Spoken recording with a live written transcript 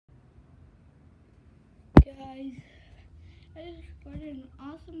guys, I just recorded an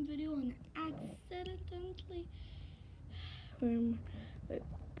awesome video and accidentally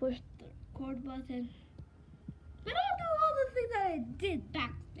pushed the record button. But I'll do all the things that I did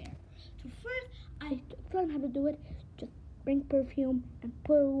back there. So first, I learned how to do it. Just bring perfume and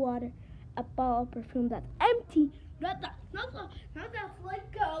put water, a bottle of perfume that's empty. Not that's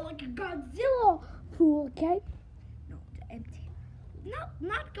like a Godzilla fool, okay? No, it's empty.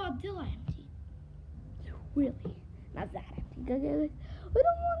 Not Godzilla empty. Really, not that empty. We don't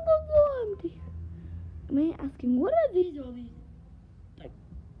want Godzilla empty. Am I asking, what are these? All these like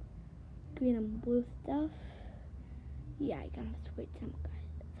green and blue stuff? Yeah, I gotta switch some guys.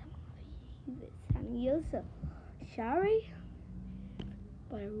 Some of these sounding you, so sorry,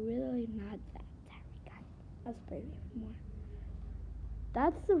 but really not that sorry, guys. Let's play more.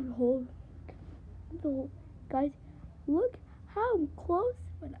 That's the whole guys. Look how close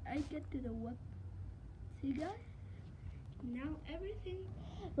when I get to the weapon. See, guys? Now everything,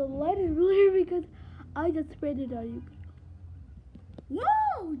 the light is really because I just sprayed it on you.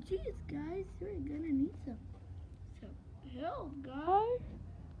 Whoa, jeez, guys, you're gonna need some help, guys.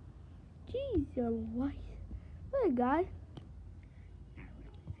 Jeez, you're white. Look, guys. Not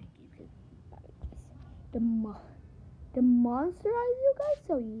really thinking because demonetize you guys.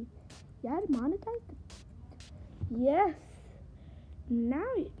 So you demonetize. Yes.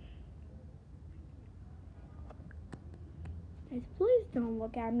 Now you. Guys, please don't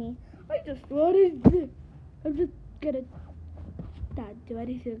look at me. I just wanted to. I'm just gonna not do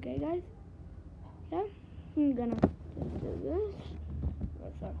anything, okay, guys? Yeah? I'm gonna just do this.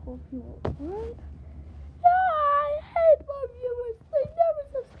 I hope you will run. I hate my viewers. They never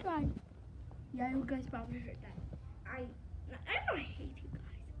subscribe. Yeah, you guys probably heard that. I don't hate you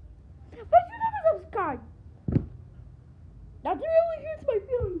guys. But you never subscribe. That really hurts my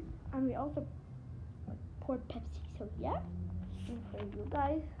feelings. And we also poured Pepsi, so yeah. For you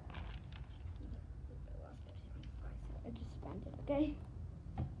guys. I just spent it, okay?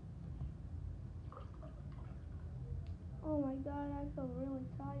 Oh my god, I feel really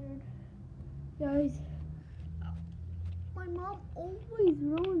tired. Guys, my mom always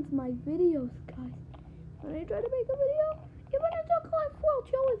ruins my videos, guys. When I try to make a video, even I talk like world,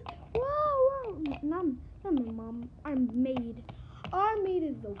 she always, wow. Not my mom, our maid. Our maid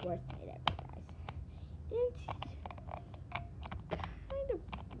is the worst maid ever, guys. And she's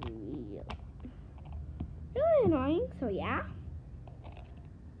really annoying, so yeah.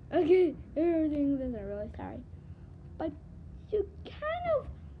 Okay, everything is really sorry. But you kind of,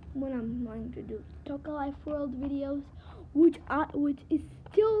 when I'm going to do Toca Life World videos, which is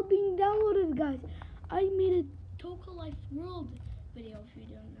still being downloaded, guys. I made a Toca Life World video, if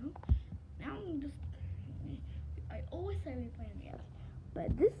you don't know. Now I always say we play on games,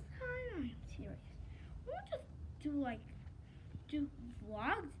 but this time I'm serious. We'll just do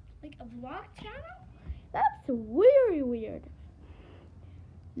vlogs, like a vlog channel. That's very weird.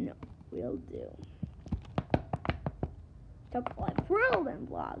 No, we'll do Toca Life World and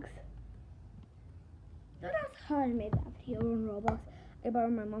vlogs. So that's how I made that video on Roblox. I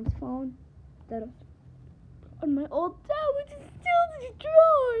borrowed my mom's phone. That was on my old tab, which is still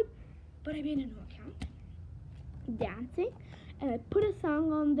destroyed. But I made a new account, dancing, and I put a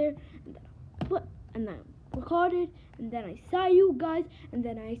song on there, and I recorded, and then I saw you guys, and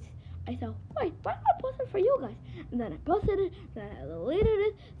then I saw, wait, why am I posting for you guys? And then I posted it, then I deleted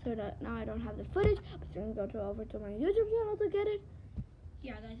it, so that now I don't have the footage, but you can go over to my YouTube channel to get it.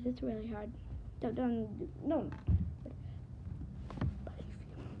 Yeah, guys, it's really hard. No. But if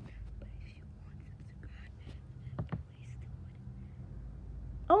you want subscribe, then please do it.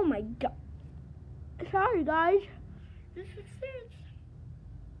 Oh my god. Sorry, guys. This is serious.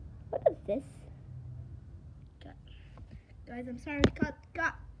 What is this? Cut. Guys, I'm sorry. Cut.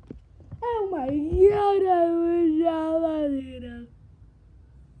 Oh my god, I was all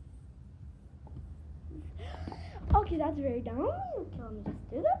okay, that's very dumb. Okay, let me just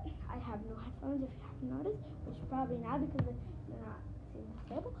do that. I have no headphones if you haven't noticed, which probably not because you're not seeing this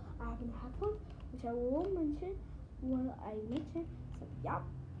cable. I have no headphones, which I will mention when I mention. So, yeah.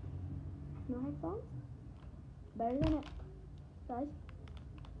 No headphones. Better than it. Guys,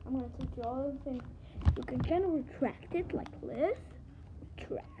 I'm going to teach you all the things. You can kind of retract it like this.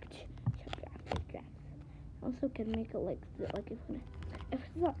 Retract. Also can make it like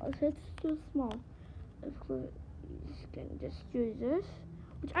if it's too small, you can just use this,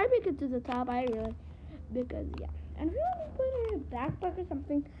 which I make it to the top. Because yeah, and if you want to put it in a backpack or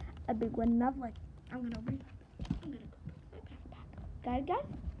something, a big one, not like I'm gonna go put my backpack. Guys.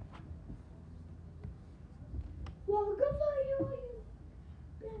 Well, good for you.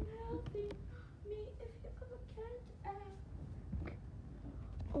 You've been helping me. If you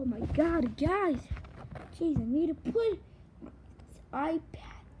Oh my God, guys. Jeez, I need to put this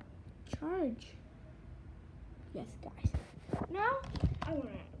iPad charge. Yes, guys. Now, I want to,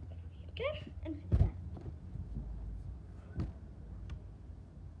 okay? And that.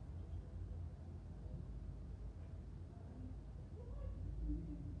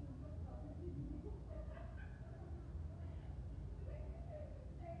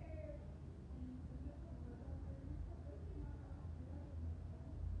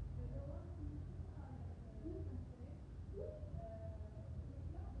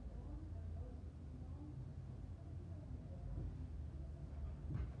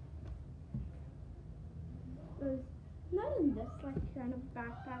 There's not in this like kind of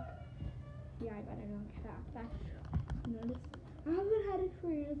backpack. Yeah, I got it on backpack. Notice I haven't had it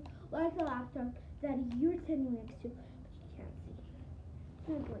for years, like a laptop that you're sitting next to, but you can't see.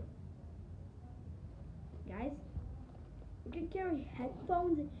 Not like, guys, you can carry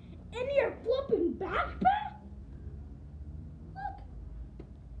headphones in your flipping backpack. Look,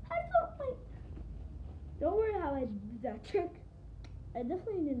 headphones. Like, don't worry how I did that trick. I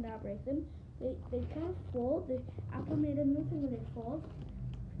definitely did not break them. They kind of fold. Apple made a new thing where they fold.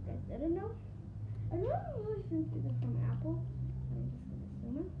 You guys didn't know? I don't really think they're from Apple. I'm just gonna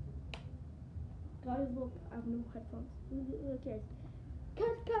assume it. Guys, look, I have new headphones. Look here.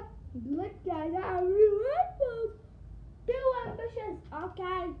 Cut. Look, guys, I have new headphones. Too ambitious.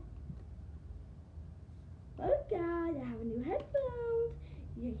 Okay. Look, guys, I have new headphones.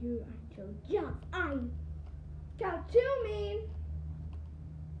 Yeah, you are so jealous. I'm too mean.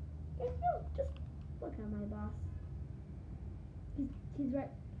 Just look at my boss. He's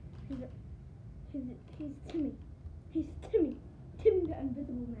right. He's Timmy. He's Timmy. Timmy the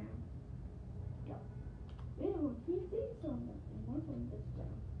Invisible Man. Go. Wait a minute. He's doing something. One from this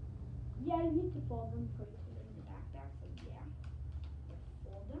down. Yeah, you need to fold them before you put them in the backpack. So yeah,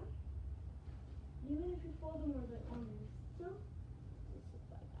 fold them. Even if you fold them or they're on your still, this is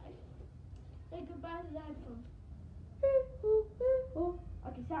bye-bye. Say goodbye to the headphones.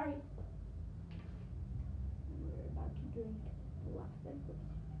 Okay, sorry. We're about to drink the last beverage.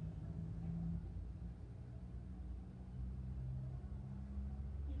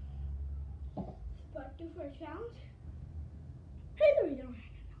 Part 2 for a challenge. Hey, there we go.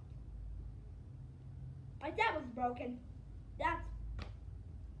 My dad was broken.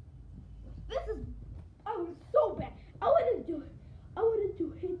 This is. Oh, it's so bad. I wanted to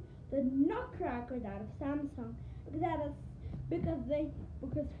hit the nutcrackers out of Samsung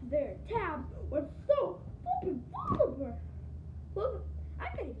because their tabs were so fucking vulnerable. Look, I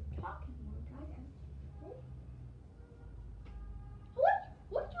can't even talk anymore, guys.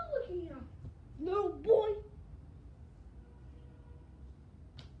 What you looking at, little boy?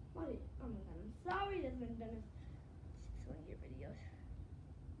 Oh my God, I'm sorry, this has been Dennis. It's one of your videos.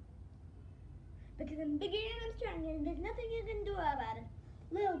 Because I'm bigger and I'm stronger and there's nothing you can do about it.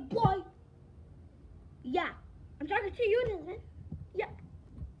 Little boy. Yeah. I'm talking to you, Desmond. Yeah.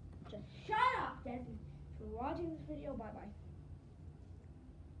 Just shut up, Desmond. If you're watching this video, bye-bye.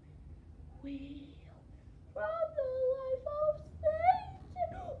 We from the life of Satan.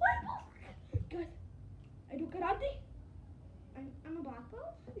 Guys, I do karate. I'm a black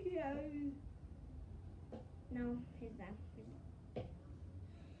belt. Yeah. No, he's not.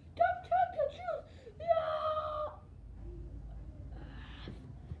 Don't touch the shoes. Yeah.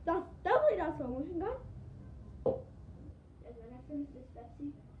 That's definitely not slow motion, guys. When I finish this Pepsi,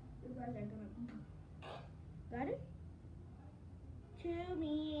 you guys are gonna. Got it? Too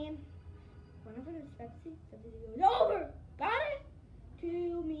mean. When I finish Pepsi, the video is over. Got it?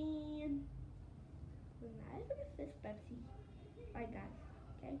 Too mean. When I finish this Pepsi, alright guys,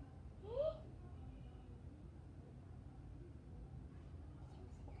 okay?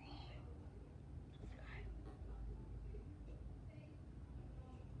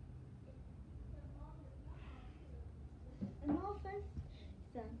 And no offense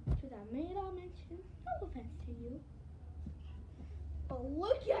to that maid I mentioned, no offense to you. But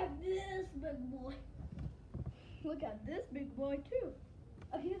look at this big boy. Look at this big boy too.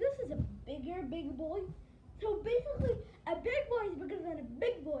 Okay, this is a bigger big boy. So basically, a big boy is bigger than a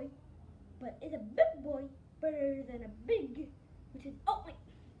big boy. But it's a big boy better than a big, which is, oh wait.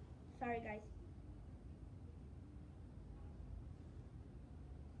 Sorry guys.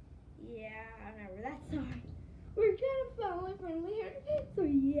 Yeah, I'm never that sorry. We're kind of family friendly here. So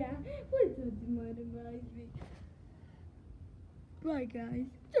yeah, please don't demonetize me. Bye guys.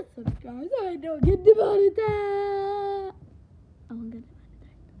 Just subscribe so I don't get demonetized. I won't get demonetized.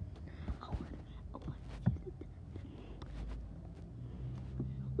 I want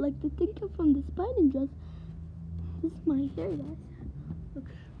like the thing from the Spider dress. This is my hair, guys. Look.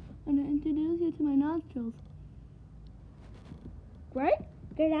 I'm gonna introduce you to my nostrils. Right?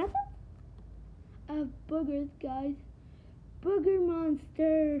 Great answer? I have boogers, guys. Booger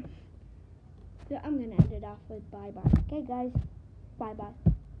monster. So I'm gonna end it off with bye-bye. Okay, guys? Bye-bye.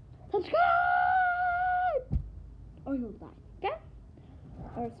 Subscribe! Or you'll die, okay?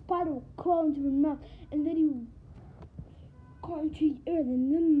 Or a spider will crawl into your mouth, and then you crawl into your ear,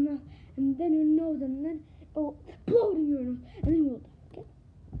 and then your mouth, and then your nose, and then it will explode in your nose, and then you will die, okay?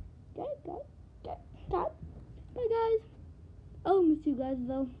 Okay. Bye, guys. I'll miss you guys,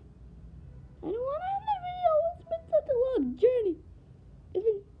 though. I don't want to end the video. It's been such a long journey. It's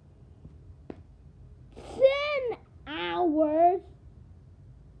been 10 hours.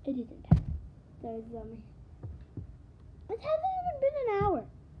 It isn't. That is